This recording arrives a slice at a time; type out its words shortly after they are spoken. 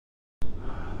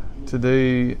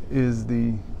Today is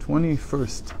the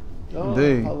 21st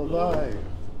day. Halavai.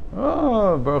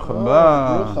 Oh, Baruch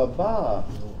Baruch haba. haba.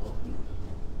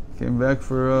 Came back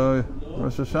for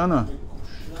Rosh Hashanah.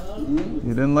 You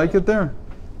didn't like it there?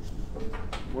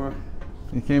 What?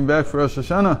 You came back for Rosh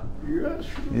Hashanah. Yes.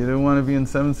 You didn't want to be in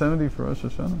 770 for Rosh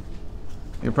Hashanah.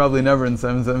 You're probably never in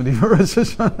 770 for Rosh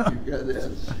Hashanah. You got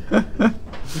this.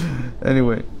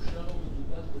 Anyway.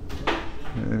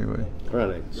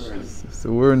 Right.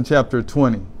 So we're in chapter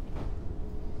 20.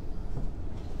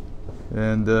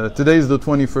 And today's the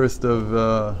 21st of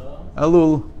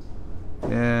Elul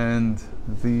and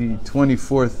the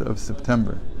 24th of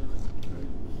September.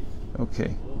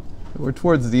 Okay. We're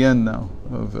towards the end now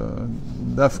of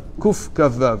Daf Kuf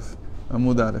Kavav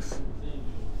Amud Aleph.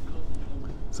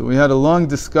 So we had a long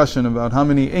discussion about how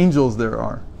many angels there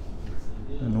are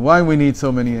and why we need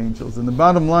so many angels. And the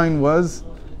bottom line was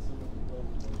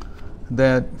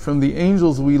that from the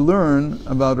angels we learn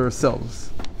about ourselves.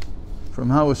 From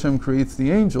how Hashem creates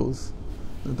the angels,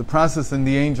 that the process in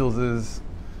the angels is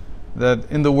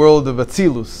that in the world of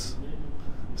Atzilus,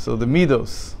 so the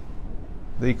Midos,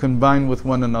 they combine with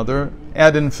one another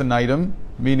ad infinitum,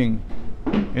 meaning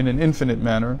in an infinite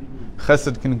manner.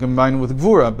 Chesed can combine with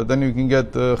Gvura, but then you can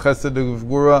get the Chesed of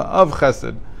Gvura of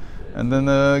Chesed, and then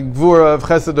the Gvura of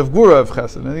Chesed of Gvura of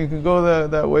Chesed, and you can go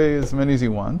that way as many as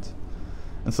you want.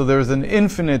 And so there's an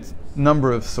infinite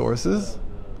number of sources,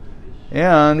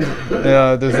 and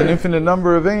there's an infinite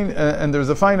number of and there's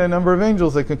a finite number of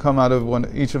angels that can come out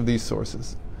of each of these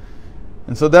sources.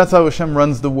 And so that's how Hashem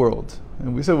runs the world.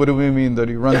 And we said, what do we mean that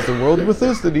He runs the world with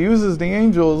this? That He uses the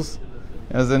angels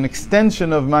as an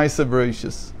extension of Ma'aseh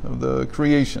Bereishis, of the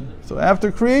creation. So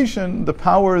after creation, the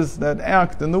powers that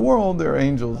act in the world, they're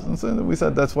angels. And so we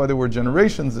said that's why there were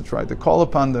generations that tried to call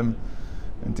upon them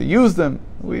and to use them.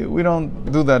 We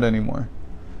don't do that anymore.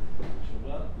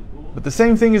 But the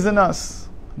same thing is in us,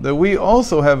 that we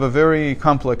also have a very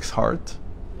complex heart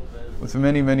with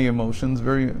many, many emotions,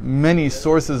 very many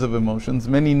sources of emotions,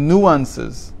 many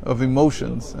nuances of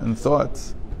emotions and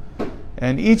thoughts.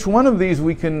 And each one of these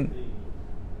we can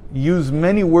use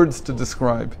many words to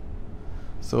describe.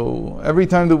 So every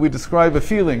time that we describe a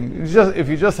feeling, if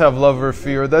you just have love or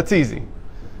fear, that's easy.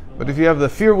 But if you have the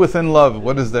fear within love,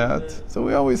 what is that? So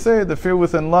we always say the fear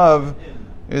within love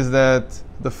is that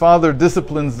the father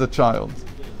disciplines the child.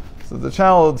 So the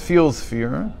child feels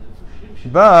fear,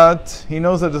 but he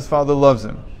knows that his father loves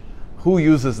him. Who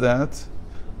uses that?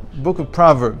 Book of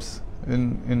Proverbs.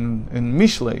 In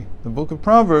Mishlei, the book of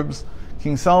Proverbs,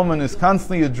 King Solomon is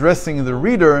constantly addressing the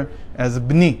reader as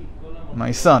Bni,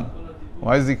 my son.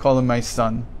 Why does he call him my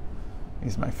son?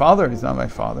 He's my father, he's not my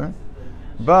father.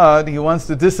 But he wants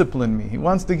to discipline me. He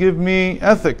wants to give me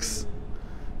ethics.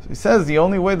 So he says the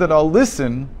only way that I'll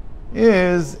listen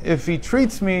is if he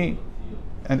treats me,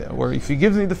 or if he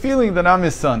gives me the feeling that I'm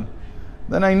his son.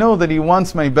 Then I know that he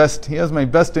wants my best, he has my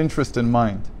best interest in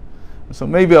mind. So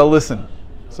maybe I'll listen.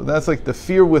 So that's like the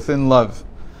fear within love.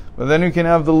 But then you can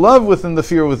have the love within the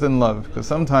fear within love. Because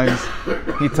sometimes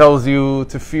he tells you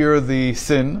to fear the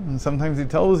sin, and sometimes he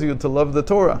tells you to love the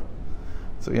Torah.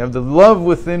 So you have the love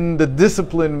within the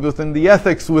discipline, within the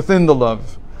ethics, within the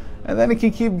love. And then it can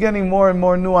keep getting more and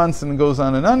more nuanced and goes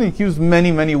on and on. You can use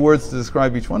many, many words to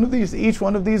describe each one of these. Each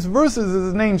one of these verses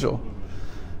is an angel.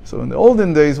 So in the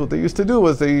olden days, what they used to do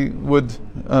was they would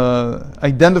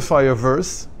identify a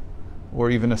verse,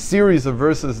 or even a series of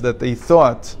verses that they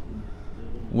thought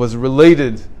was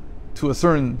related to a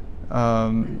certain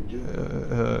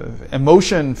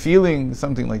emotion, feeling,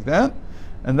 something like that.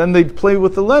 And then they'd play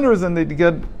with the letters and they'd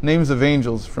get names of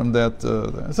angels from that.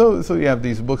 So you have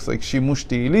these books like Shimush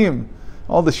Te'ilim,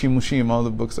 all the Shimushim, all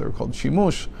the books that are called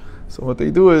Shimush. So what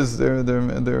they do is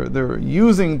they're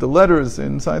using the letters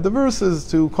inside the verses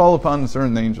to call upon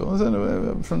certain angels.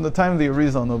 And from the time of the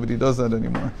Arizal, nobody does that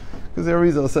anymore. Because the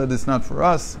Arizal said it's not for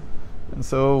us. And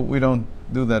so we don't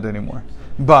do that anymore.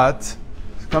 But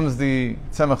comes the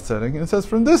Tzemach Tzedek and it says,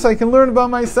 from this I can learn about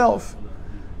myself.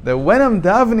 That when I'm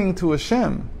davening to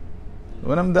Hashem,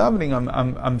 when I'm davening,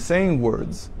 I'm saying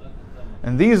words.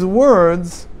 And these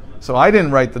words, so I didn't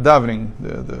write the davening.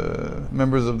 The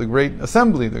members of the Great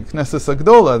Assembly, the Knesset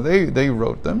Agdola, they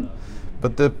wrote them.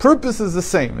 But the purpose is the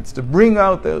same. It's to bring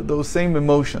out those same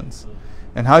emotions.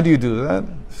 And how do you do that?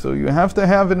 So you have to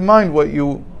have in mind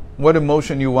what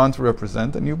emotion you want to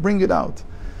represent, and you bring it out.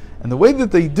 And the way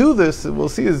that they do this, we'll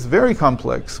see, is very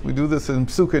complex. We do this in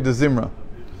Psukei de Zimra.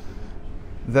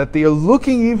 That they are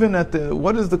looking even at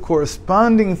what is the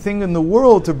corresponding thing in the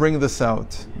world to bring this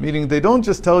out. Meaning they don't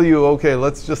just tell you, okay,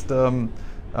 let's just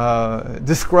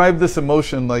describe this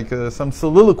emotion like some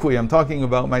soliloquy. I'm talking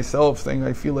about myself, saying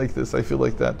I feel like this, I feel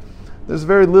like that. There's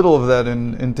very little of that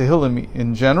in Tehillim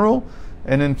in general,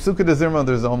 and in Psukei Zirma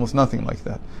there's almost nothing like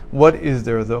that. What is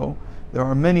there though? There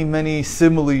are many, many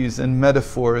similes and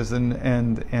metaphors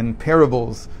and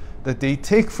parables that they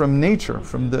take from nature,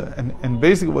 and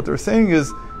basically what they're saying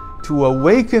is, to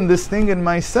awaken this thing in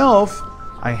myself,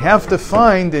 I have to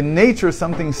find in nature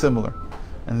something similar.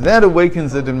 And that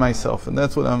awakens it in myself, and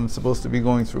that's what I'm supposed to be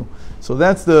going through. So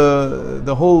that's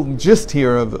the whole gist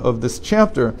here of this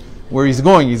chapter, where he's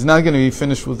going. He's not going to be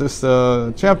finished with this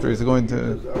chapter. He's going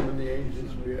to...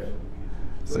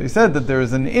 So he said that there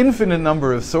is an infinite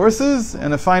number of sources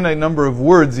and a finite number of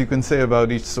words you can say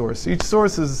about each source. Each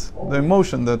source is the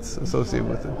emotion that's associated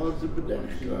with it.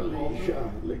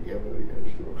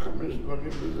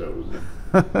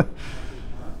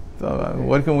 So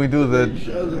what can we do that...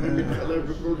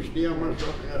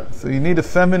 So you need a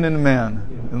feminine man.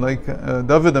 And like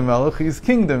David HaMelech, he's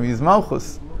kingdom, he's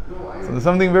Malchus. So there's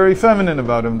something very feminine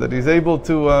about him, that he's able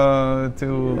to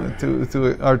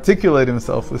articulate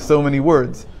himself with so many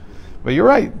words. But you're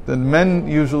right, that men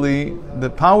usually, the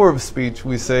power of speech,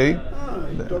 we say...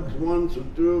 He talks once or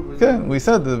two. Okay, we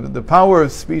said the power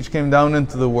of speech came down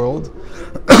into the world,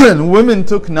 and women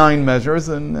took 9 measures,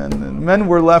 and men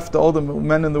were left, all the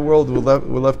men in the world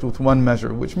were left with 1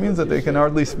 measure, which means that they can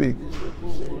hardly speak.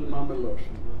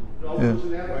 Yeah.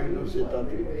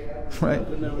 Right.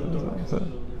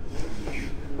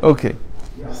 Okay.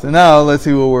 So now let's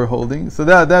see what we're holding. So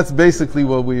that's basically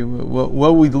what we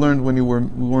learned when we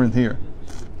weren't here.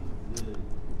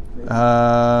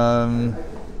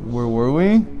 Where were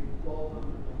we?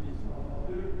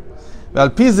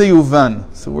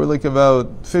 So we're like about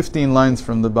 15 lines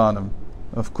from the bottom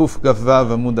of Kuf Gaf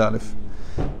Vav Amud Aleph.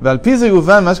 ועל פי זה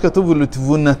יובן מה שכתוב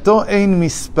ולתבונתו אין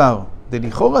מספר.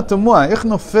 דלכאורה תמוה איך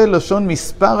נופל לשון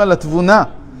מספר על התבונה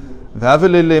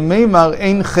והבל למימר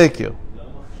אין חקר.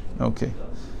 Okay.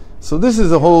 So this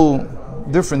is a whole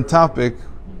different topic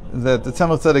that the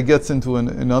Tzemach Tzedek gets into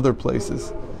in other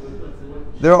places.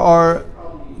 There are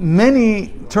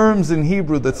many terms in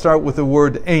Hebrew that start with the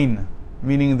word ein,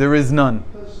 meaning there is none.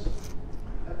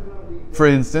 For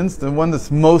instance, the one that's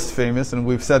most famous, and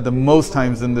we've said the most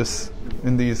times in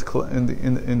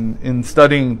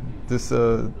studying this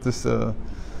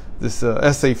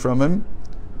essay from him,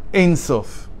 Ein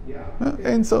Sof.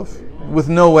 Ein Sof, with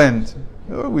no end.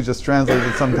 Or we just translate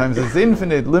it sometimes as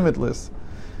infinite, limitless.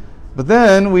 But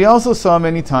then we also saw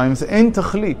many times Ein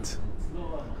Tachlit.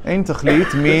 Ein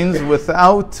Tachlit means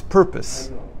without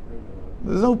purpose.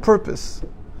 There's no purpose.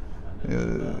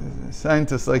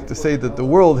 Scientists like to say that the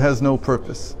world has no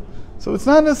purpose. So it's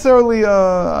not necessarily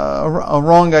a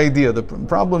wrong idea. The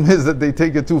problem is that they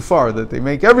take it too far, that they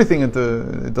make everything into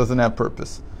it doesn't have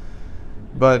purpose.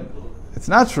 But it's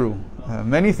not true.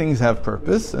 Many things have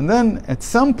purpose, and then at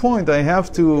some point I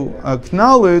have to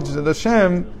acknowledge that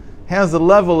Hashem has a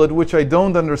level at which I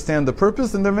don't understand the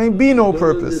purpose, and there may be no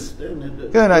purpose.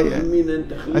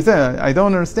 I say I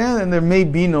don't understand, and there may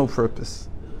be no purpose.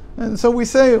 And so we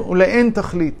say le'en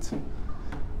tachlit,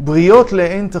 briot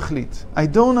le'en tachlit. I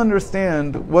don't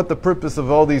understand what the purpose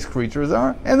of all these creatures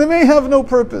are, and they may have no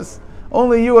purpose.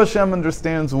 Only you, Hashem,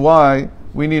 understands why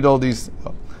we need all these.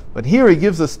 But here he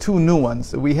gives us 2 new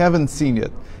ones that we haven't seen yet.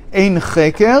 Ein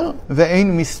cheker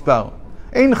ve'ein mispar.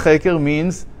 Ein cheker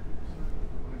means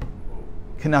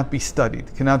cannot be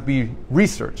studied, cannot be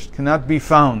researched, cannot be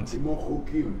found.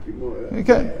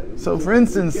 Okay, so for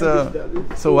instance,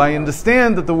 so I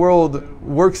understand that the world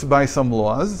works by some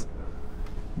laws,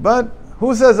 but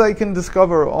who says I can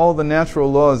discover all the natural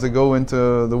laws that go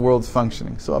into the world's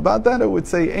functioning? So about that I would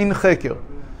say ein cheker.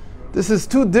 This is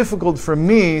too difficult for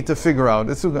me to figure out.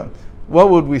 What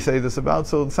would we say this about?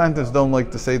 So scientists don't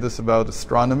like to say this about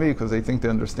astronomy because they think they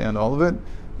understand all of it,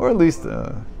 or at least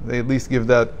they at least give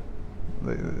that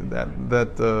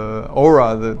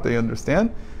aura that they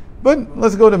understand. But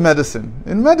let's go to medicine.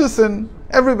 In medicine,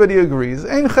 everybody agrees.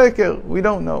 Ein cheker, we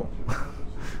don't know.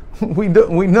 we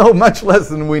know much less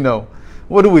than we know.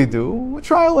 What do? We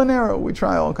trial and error. We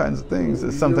try all kinds of things.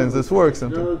 Sometimes this works.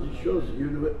 Technology shows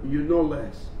you know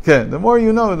less. Okay, the more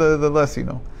you know, the less you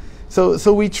know.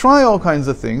 So we try all kinds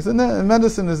of things, and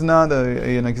medicine is not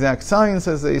an exact science,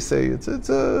 as they say. It's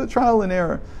a trial and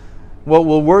error. What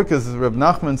will work, as Reb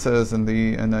Nachman says,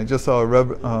 and I just saw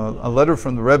a letter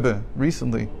from the Rebbe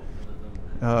recently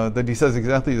that he says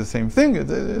exactly the same thing.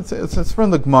 It's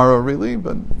from the Gemara, really,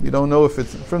 but you don't know if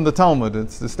it's from the Talmud.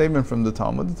 It's the statement from the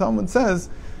Talmud. The Talmud says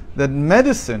that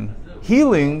medicine,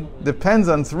 healing, depends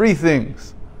on 3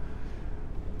 things: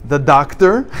 the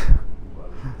doctor,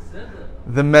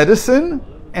 the medicine,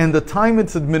 and the time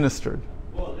it's administered.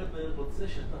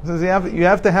 So you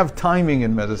have to have timing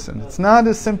in medicine. It's not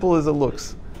as simple as it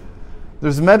looks.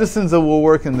 There's medicines that will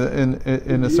work in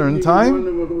a certain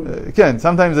time. Again,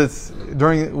 sometimes it's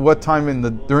during what time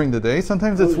during the day.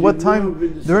 Sometimes it's what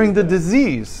time during the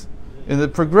disease, in the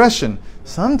progression.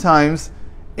 Sometimes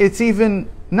it's even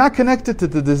not connected to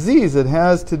the disease. It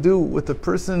has to do with the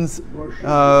person's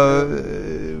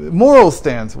moral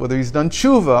stance, whether he's done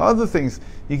tshuva, other things.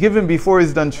 You give him before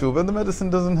he's done tshuva, the medicine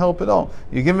doesn't help at all.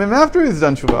 You give him after he's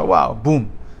done tshuva, wow,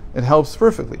 boom, it helps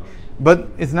perfectly. But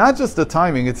it's not just the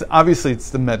timing, it's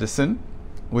the medicine.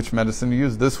 Which medicine you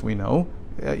use, this we know.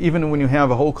 Even when you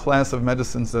have a whole class of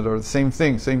medicines that are the same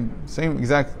thing, same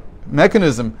exact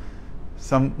mechanism,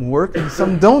 some work and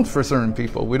some don't for certain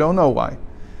people. We don't know why.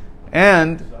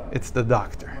 And it's the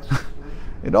doctor.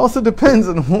 It also depends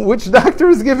on which doctor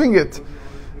is giving it.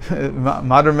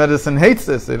 Modern medicine hates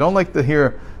this. They don't like to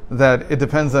hear that it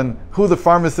depends on who the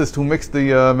pharmacist who mixed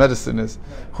the medicine is,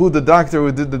 who the doctor who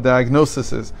did the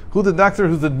diagnosis is, who the doctor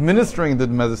who's administering the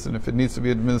medicine, if it needs to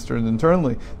be administered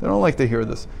internally. They don't like to hear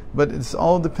this. But it's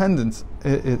all dependent.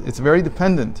 It's very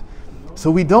dependent. So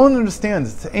we don't understand.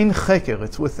 It's ein cheker.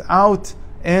 It's without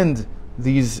end,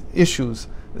 these issues.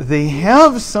 They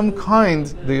have some kind,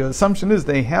 the assumption is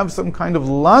they have some kind of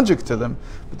logic to them,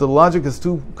 but the logic is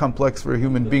too complex for a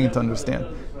human being to understand.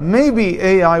 Maybe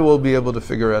AI will be able to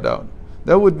figure it out.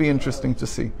 That would be interesting to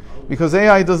see. Because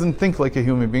AI doesn't think like a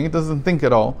human being, it doesn't think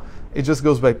at all. It just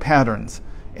goes by patterns.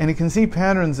 And it can see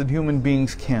patterns that human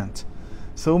beings can't.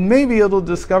 So maybe it'll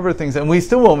discover things, and we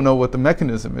still won't know what the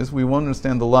mechanism is, we won't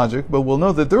understand the logic, but we'll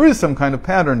know that there is some kind of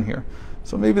pattern here.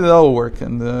 So maybe that'll work,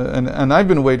 and I've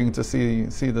been waiting to see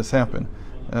this happen,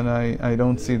 and I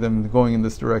don't see them going in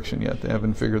this direction yet. They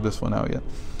haven't figured this one out yet.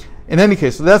 In any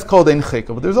case, so that's called ein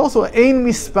cheker. But there's also ein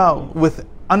mispal, with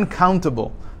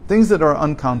uncountable things that are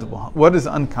uncountable. What is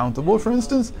uncountable? For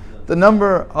instance, the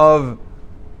number of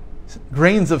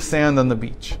grains of sand on the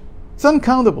beach. It's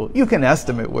uncountable. You can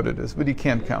estimate what it is, but you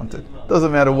can't count it.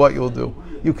 Doesn't matter what you'll do.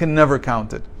 You can never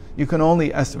count it. You can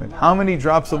only estimate. How many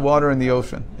drops of water in the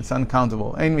ocean? It's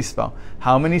uncountable. Ein mispal.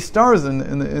 How many stars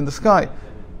in the sky?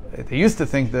 They used to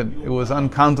think that it was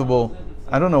uncountable.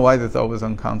 I don't know why they thought it was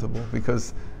uncountable,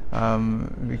 because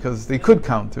they could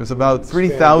count. There's about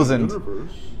 3,000.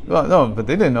 Well, no, but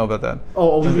they didn't know about that.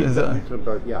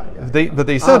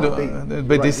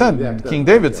 They said King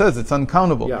David says it's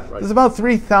uncountable. Yeah, right. There's about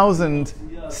 3,000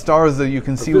 stars that you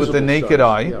can see with the naked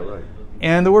eye. Yeah, right.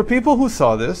 And there were people who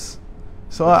saw this.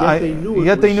 So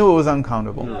yet they knew it was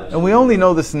uncountable, and we only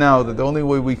know this now. That the only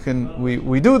way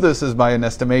we do this is by an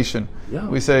estimation. Yeah.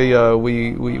 We say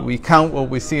we count what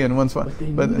we see in one spot. But they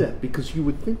knew that because you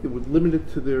would think they would limit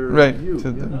it to their view.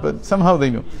 But somehow they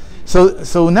knew.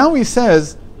 So now he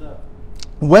says,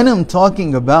 when I'm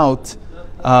talking about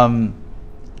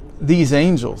these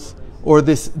angels, or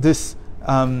this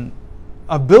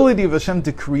ability of Hashem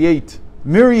to create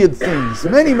myriad things,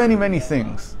 many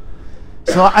things.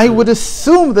 So I would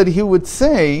assume that he would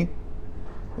say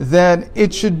that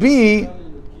it should be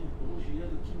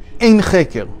ein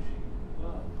cheker.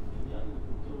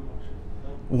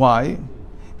 Why?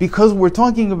 Because we're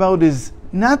talking about is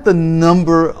not the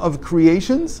number of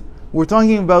creations. We're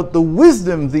talking about the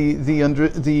wisdom,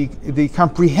 the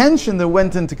comprehension that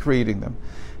went into creating them.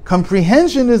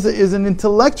 Comprehension is an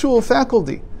intellectual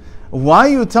faculty. Why are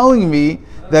you telling me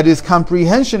that his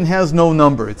comprehension has no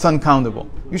number? It's uncountable.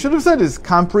 You should have said his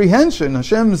comprehension,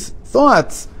 Hashem's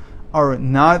thoughts, are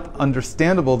not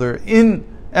understandable. They're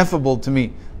ineffable to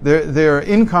me. They're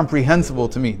incomprehensible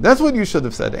to me. That's what you should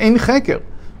have said. Ein cheker.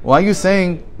 Why are you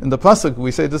saying, in the pasuk,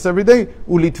 we say this every day,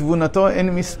 Ulitvunato en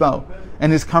mispal,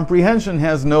 and his comprehension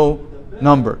has no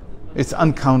number. It's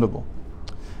uncountable.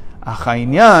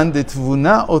 Achayinyan de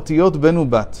tvuna otiyot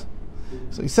benubat.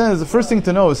 So he says the first thing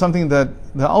to know is something that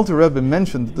the Alter Rebbe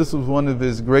mentioned. This was one of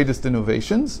his greatest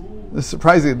innovations. It's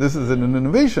surprising this is an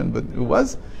innovation, but it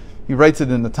was. He writes it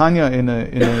in the Tanya, in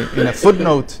a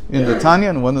footnote in the Tanya,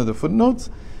 in one of the footnotes,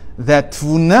 that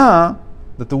tvuna,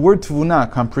 that the word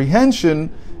tvuna, comprehension,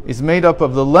 is made up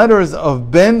of the letters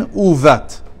of ben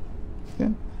uvat.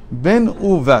 Okay? Ben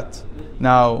uvat.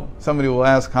 Now, somebody will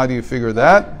ask, how do you figure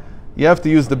that? You have to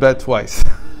use the bet twice.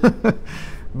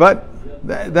 But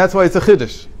that's why it's a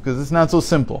chiddush, because it's not so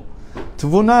simple.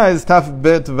 Tvuna is taf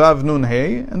bet vav nun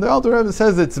hey, and the Alter Rebbe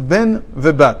says it's ben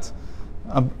vebat,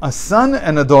 a son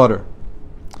and a daughter.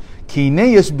 Ki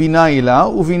hine yesh bina ila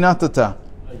uvina tata.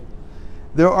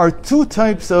 There are two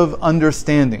types of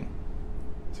understanding.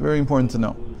 It's very important to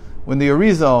know. When the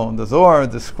Arizal, the Zohar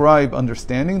describe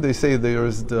understanding, they say there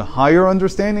is the higher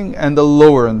understanding and the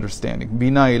lower understanding.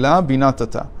 Bina ila, bina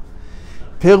tata.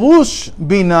 פירוש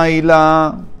בינה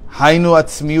עילה, היינו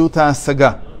עצמיות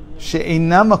ההשגה,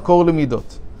 שאינה מקור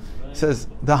למידות. He says,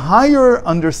 the higher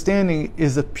understanding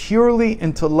is a purely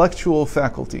intellectual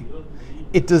faculty.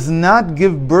 It does not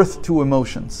give birth to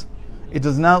emotions. It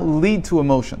does not lead to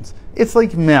emotions. It's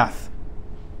like math.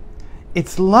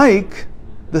 It's like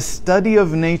the study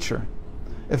of nature.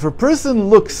 If a person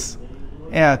looks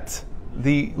at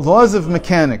the laws of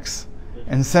mechanics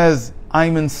and says,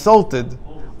 I'm insulted,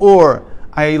 or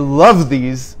I love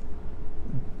these,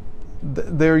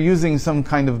 they're using some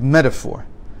kind of metaphor.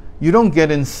 You don't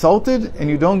get insulted and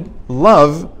you don't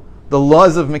love the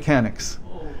laws of mechanics.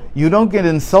 You don't get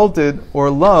insulted or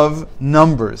love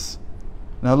numbers.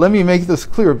 Now let me make this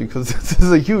clear because this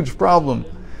is a huge problem.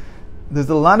 There's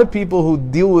a lot of people who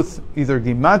deal with either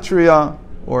gematria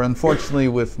or unfortunately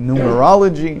with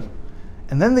numerology,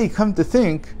 and then they come to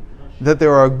think that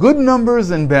there are good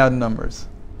numbers and bad numbers.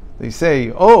 They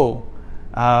say,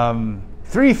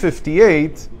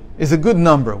 358 is a good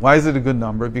number. Why is it a good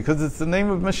number? Because it's the name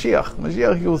of Mashiach.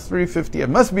 Mashiach equals 358. It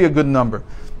must be a good number.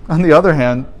 On the other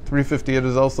hand, 358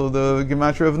 is also the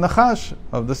gematria of Nachash,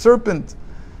 of the serpent.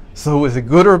 So is it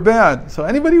good or bad? So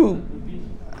anybody who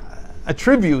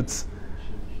attributes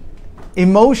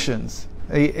emotions,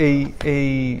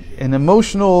 an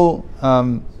emotional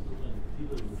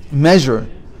measure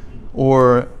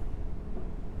or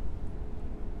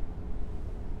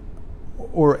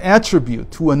attribute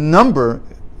to a number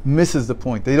misses the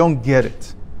point. They don't get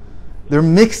it. They're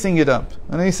mixing it up.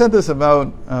 And I said this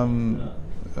about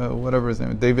whatever his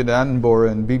name is, David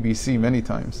Attenborough in BBC many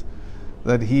times,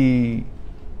 that he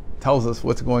tells us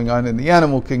what's going on in the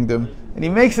animal kingdom, and he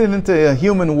makes it into a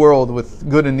human world with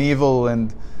good and evil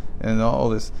and all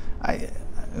this.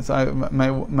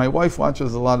 My wife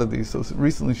watches a lot of these, so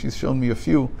recently she's shown me a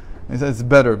few, and he says it's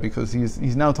better because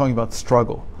he's now talking about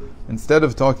struggle. Instead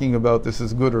of talking about this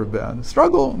is good or bad.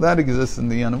 Struggle, that exists in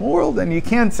the animal world, and you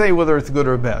can't say whether it's good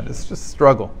or bad. It's just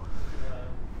struggle.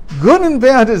 Good and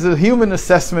bad is a human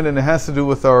assessment, and it has to do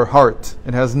with our heart.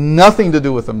 It has nothing to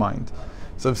do with the mind.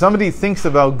 So if somebody thinks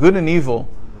about good and evil,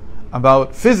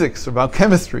 about physics, or about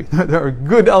chemistry, there are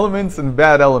good elements and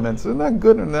bad elements. They're not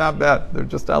good and not bad. They're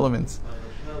just elements.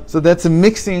 So that's a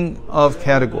mixing of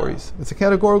categories. It's a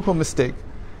categorical mistake.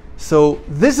 So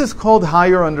this is called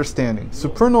higher understanding.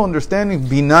 Supernal understanding,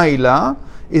 bina,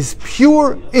 is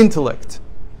pure intellect.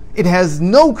 It has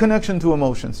no connection to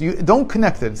emotions. You don't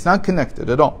connect it. It's not connected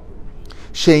at all.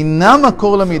 Sheina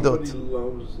makor lamidot.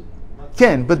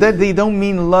 Can, but that they don't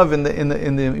mean love in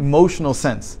the emotional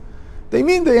sense. They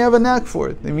mean they have a knack for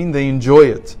it. They mean they enjoy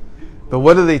it. But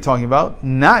what are they talking about?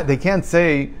 They can't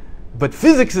say, but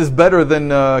physics is better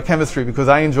than chemistry because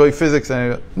I enjoy physics.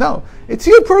 No, it's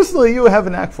you personally. You have a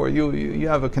knack for it. You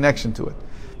have a connection to it.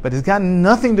 But it's got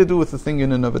nothing to do with the thing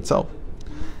in and of itself.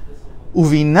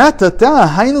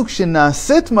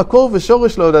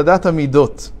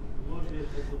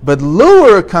 But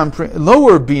lower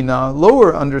bina,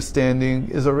 lower understanding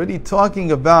is already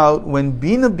talking about when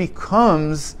bina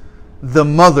becomes the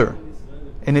mother.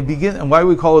 And why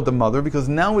we call it the mother? Because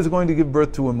now it's going to give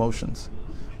birth to emotions.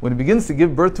 When it begins to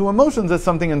give birth to emotions, that's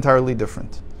something entirely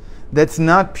different. That's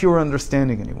not pure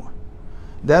understanding anymore.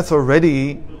 That's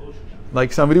already,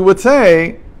 like somebody would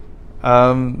say,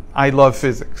 I love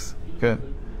physics. Okay.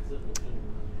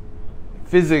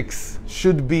 Physics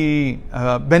should be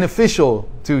beneficial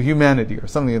to humanity or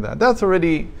something like that. That's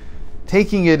already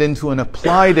taking it into an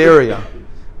applied area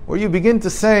where you begin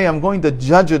to say, I'm going to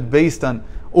judge it based on,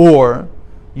 or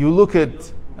you look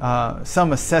at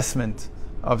some assessment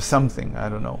of something, I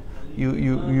don't know.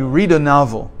 You read a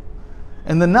novel,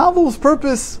 and the novel's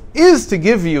purpose is to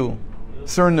give you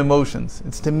certain emotions.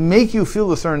 It's to make you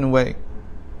feel a certain way.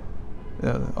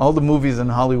 All the movies in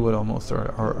Hollywood almost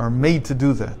are made to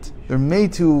do that. They're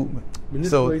made to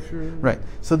right.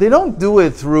 So they don't do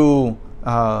it through.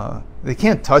 They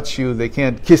can't touch you. They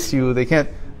can't kiss you. They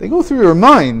go through your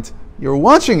mind. You're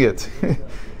watching it,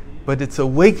 but it's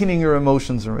awakening your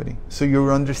emotions already. So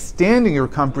you're understanding. You're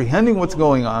comprehending what's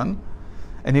going on,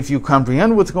 and if you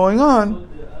comprehend what's going on,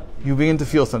 you begin to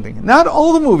feel something. Not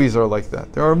all the movies are like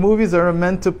that. There are movies that are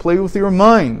meant to play with your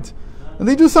mind. And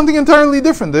they do something entirely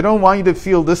different. They don't want you to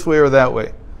feel this way or that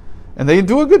way. And they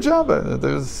do a good job at it.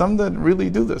 There's some that really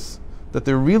do this. That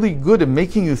they're really good at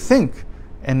making you think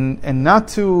and not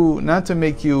to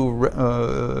make you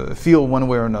feel one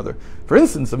way or another. For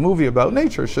instance, a movie about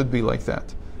nature should be like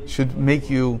that. Should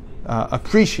make you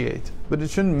appreciate, but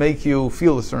it shouldn't make you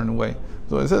feel a certain way.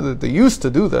 So I said that they used to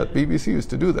do that. BBC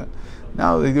used to do that.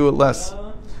 Now they do it less.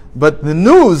 But the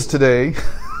news today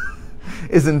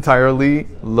is entirely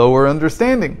lower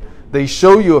understanding. They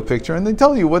show you a picture and they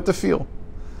tell you what to feel.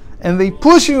 and they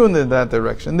push you in that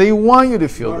direction. They want you to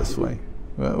feel this way.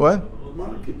 What?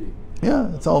 Marketing.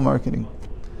 Yeah, it's all marketing.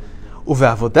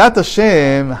 ובעבודת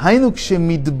השם, היינו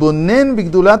כשמתבונן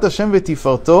בגדולת השם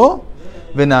ותפארתו,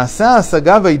 ונעשה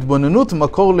ההשגה וההתבוננות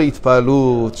מקור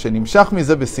להתפעלות, שנמשך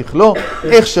מזה בשכלו,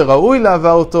 איך שראוי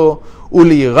להבא אותו,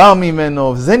 וליראה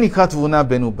ממנו, וזה נקרא תבונה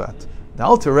בן ובת. The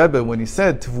Alter Rebbe, when he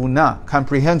said תבונה,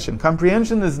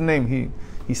 comprehension is the name,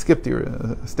 he skipped here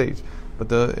a stage.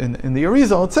 But in the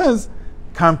Arizal it says,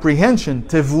 comprehension,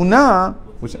 tevuna,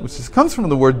 which comes from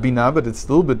the word bina, but it's a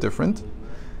little bit different,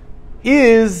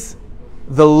 is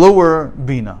the lower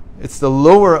bina. It's the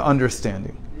lower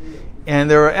understanding. And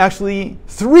there are actually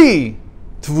 3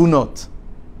 tvunot,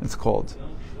 it's called.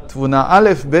 Tvuna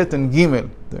Aleph, Bet, and Gimel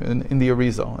in the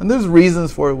Arizal. And there's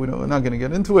reasons for it, we're not going to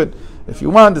get into it. If you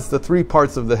want, it's the 3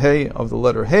 parts of the Hey, of the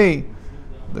letter Hey.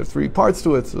 There are 3 parts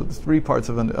to it, so there's 3 parts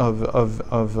of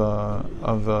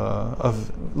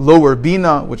lower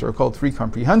bina, which are called 3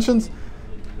 comprehensions.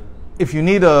 If you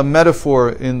need a metaphor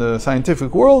in the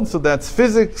scientific world, so that's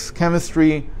physics,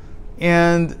 chemistry,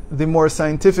 and the more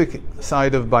scientific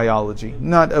side of biology,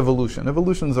 not evolution.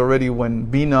 Evolution is already when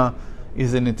bina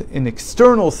is in an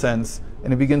external sense,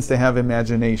 and it begins to have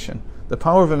imagination. The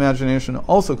power of imagination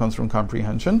also comes from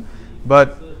comprehension,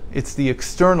 but it's the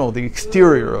external, the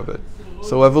exterior of it.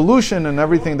 So evolution and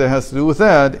everything that has to do with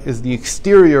that is the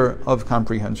exterior of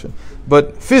comprehension.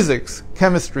 But physics,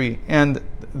 chemistry, and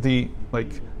the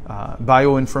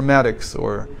bioinformatics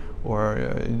or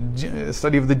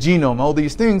study of the genome, all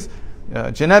these things,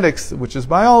 genetics, which is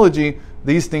biology,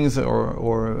 these things,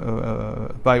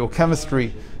 or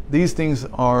biochemistry, these things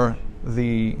are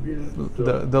the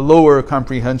lower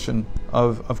comprehension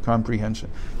of comprehension.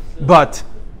 But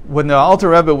when the Alter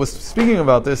Rebbe was speaking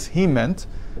about this, he meant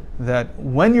that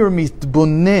when you're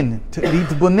mitbonen,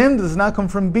 mitbonen does not come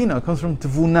from bina, it comes from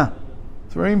tvuna.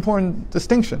 It's a very important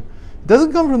distinction. It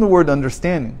doesn't come from the word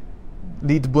understanding.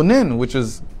 Litbonen, which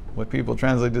is what people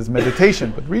translate as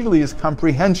meditation, but really is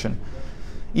comprehension.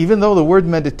 Even though the word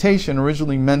meditation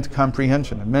originally meant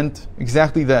comprehension, it meant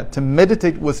exactly that. To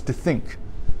meditate was to think.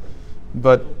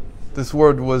 But this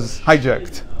word was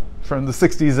hijacked from the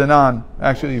 60s and on,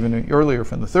 actually even earlier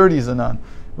from the 30s and on.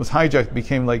 It was hijacked,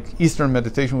 became like Eastern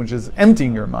meditation, which is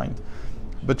emptying your mind.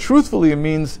 But truthfully, it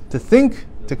means to think,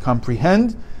 to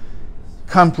comprehend.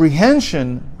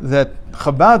 Comprehension that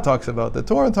Chabad talks about, the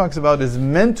Torah talks about, is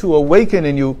meant to awaken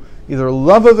in you either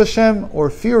love of Hashem or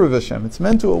fear of Hashem. It's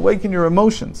meant to awaken your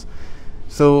emotions.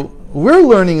 So we're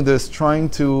learning this, trying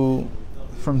to,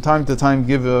 from time to time,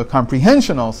 give a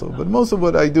comprehension also. But most of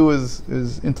what I do is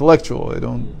intellectual. I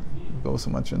don't go so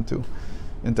much into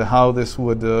how this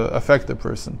would affect a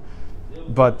person.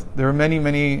 But there are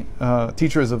many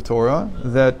teachers of Torah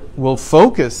that will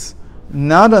focus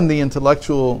not on the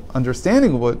intellectual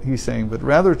understanding of what he's saying, but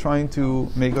rather trying to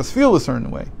make us feel a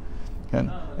certain way. And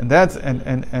that's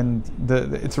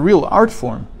it's a real art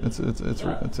form.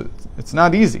 It's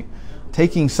not easy.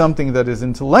 Taking something that is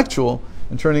intellectual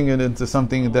and turning it into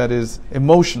something that is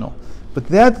emotional. But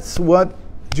that's what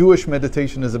Jewish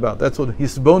meditation is about. That's what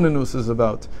hisbonenus is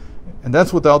about. And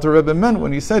that's what the Alter Rebbe meant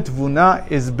when he said Tvuna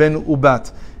is ben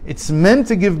ubat. It's meant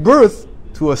to give birth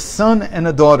to a son and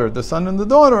a daughter. The son and the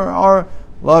daughter are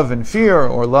love and fear,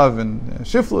 or love and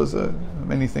shiflus,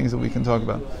 many things that we can talk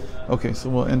about. Okay, so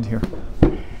we'll end here.